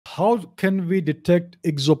how can we detect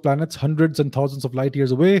exoplanets hundreds and thousands of light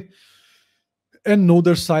years away and know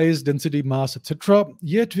their size, density, mass, etc.?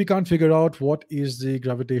 Yet we can't figure out what is the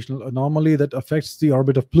gravitational anomaly that affects the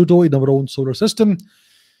orbit of Pluto in our own solar system,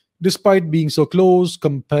 despite being so close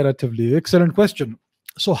comparatively. Excellent question.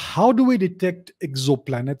 So, how do we detect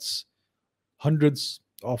exoplanets hundreds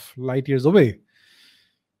of light years away?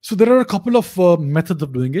 So, there are a couple of methods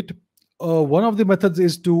of doing it. One of the methods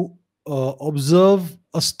is to observe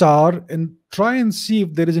a star and try and see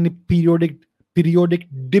if there is any periodic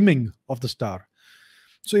dimming of the star.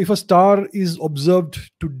 So, if a star is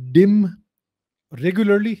observed to dim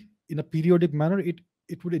regularly in a periodic manner,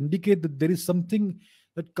 it would indicate that there is something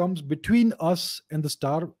that comes between us and the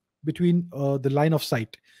star, between the line of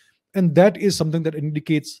sight, and that is something that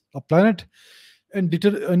indicates a planet. And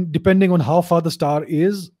depending on how far the star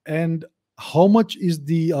is and how much is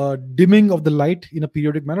the dimming of the light in a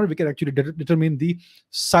periodic manner, we can actually determine the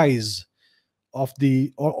size of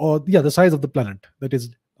the size of the planet that is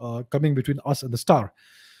coming between us and the star.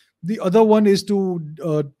 The other one is to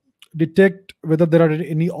detect whether there are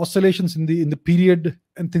any oscillations in the period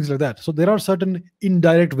and things like that. So there are certain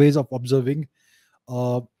indirect ways of observing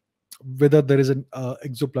whether there is an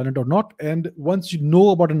exoplanet or not. And once you know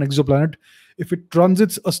about an exoplanet, if it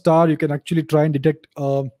transits a star, you can actually try and detect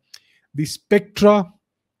the spectra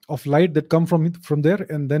of light that come from there,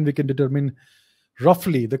 and then we can determine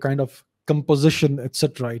roughly the kind of composition,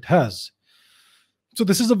 etc. it has. So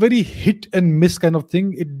this is a very hit and miss kind of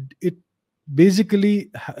thing. It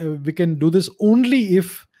basically we can do this only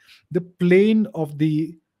if the plane of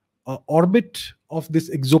the orbit of this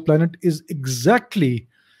exoplanet is exactly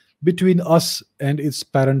between us and its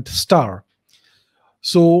parent star.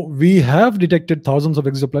 So we have detected thousands of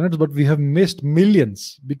exoplanets, but we have missed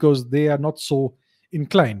millions because they are not so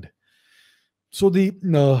inclined. So the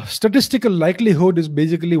statistical likelihood is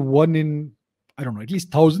basically one in, I don't know, at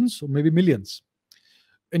least thousands or maybe millions.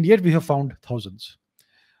 And yet we have found thousands.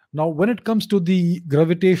 Now, when it comes to the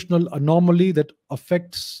gravitational anomaly that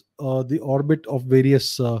affects the orbit of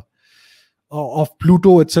various of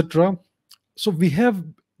Pluto, etc., so we have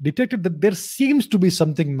detected that there seems to be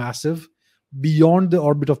something massive beyond the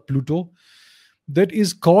orbit of Pluto that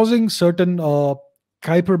is causing certain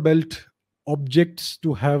Kuiper belt objects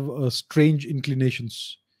to have strange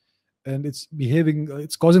inclinations, and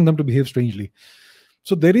it's causing them to behave strangely.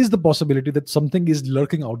 So there is the possibility that something is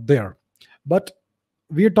lurking out there, but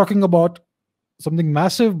we are talking about something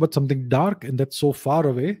massive but something dark, and that's so far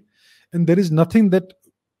away, and there is nothing that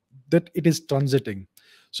it is transiting.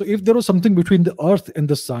 So if there was something between the earth and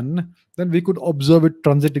the sun, then we could observe it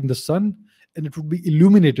transiting the sun, and it would be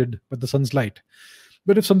illuminated by the sun's light.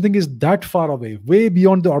 But if something is that far away, way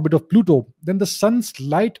beyond the orbit of Pluto, then the sun's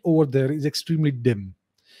light over there is extremely dim.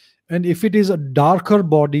 And if it is a darker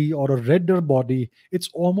body or a redder body, it's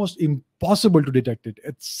almost impossible to detect it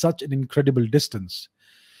at such an incredible distance.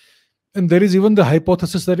 And there is even the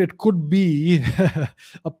hypothesis that it could be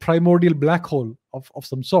a primordial black hole of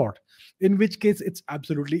some sort, in which case it's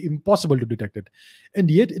absolutely impossible to detect it.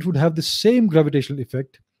 And yet it would have the same gravitational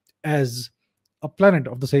effect as a planet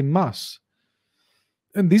of the same mass.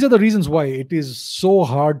 And these are the reasons why it is so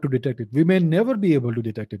hard to detect it. We may never be able to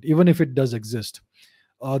detect it, even if it does exist.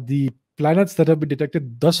 The planets that have been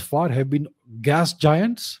detected thus far have been gas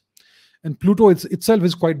giants, and Pluto itself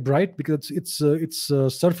is quite bright because its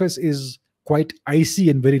surface is quite icy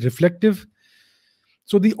and very reflective.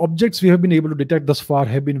 So the objects we have been able to detect thus far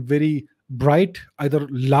have been very bright, either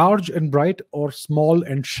large and bright or small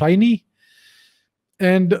and shiny.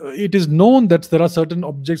 And it is known that there are certain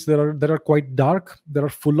objects that are quite dark. They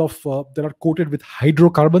are coated with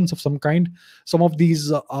hydrocarbons of some kind. Some of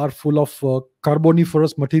these are full of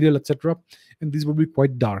carboniferous material, etc. And these will be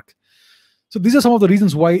quite dark. So these are some of the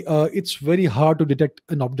reasons why it's very hard to detect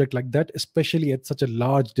an object like that, especially at such a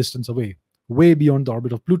large distance away, way beyond the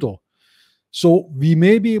orbit of Pluto. So we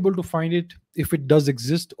may be able to find it if it does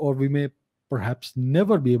exist, or we may perhaps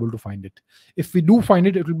never be able to find it. If we do find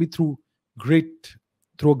it, it will be through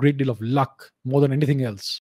a great deal of luck more than anything else.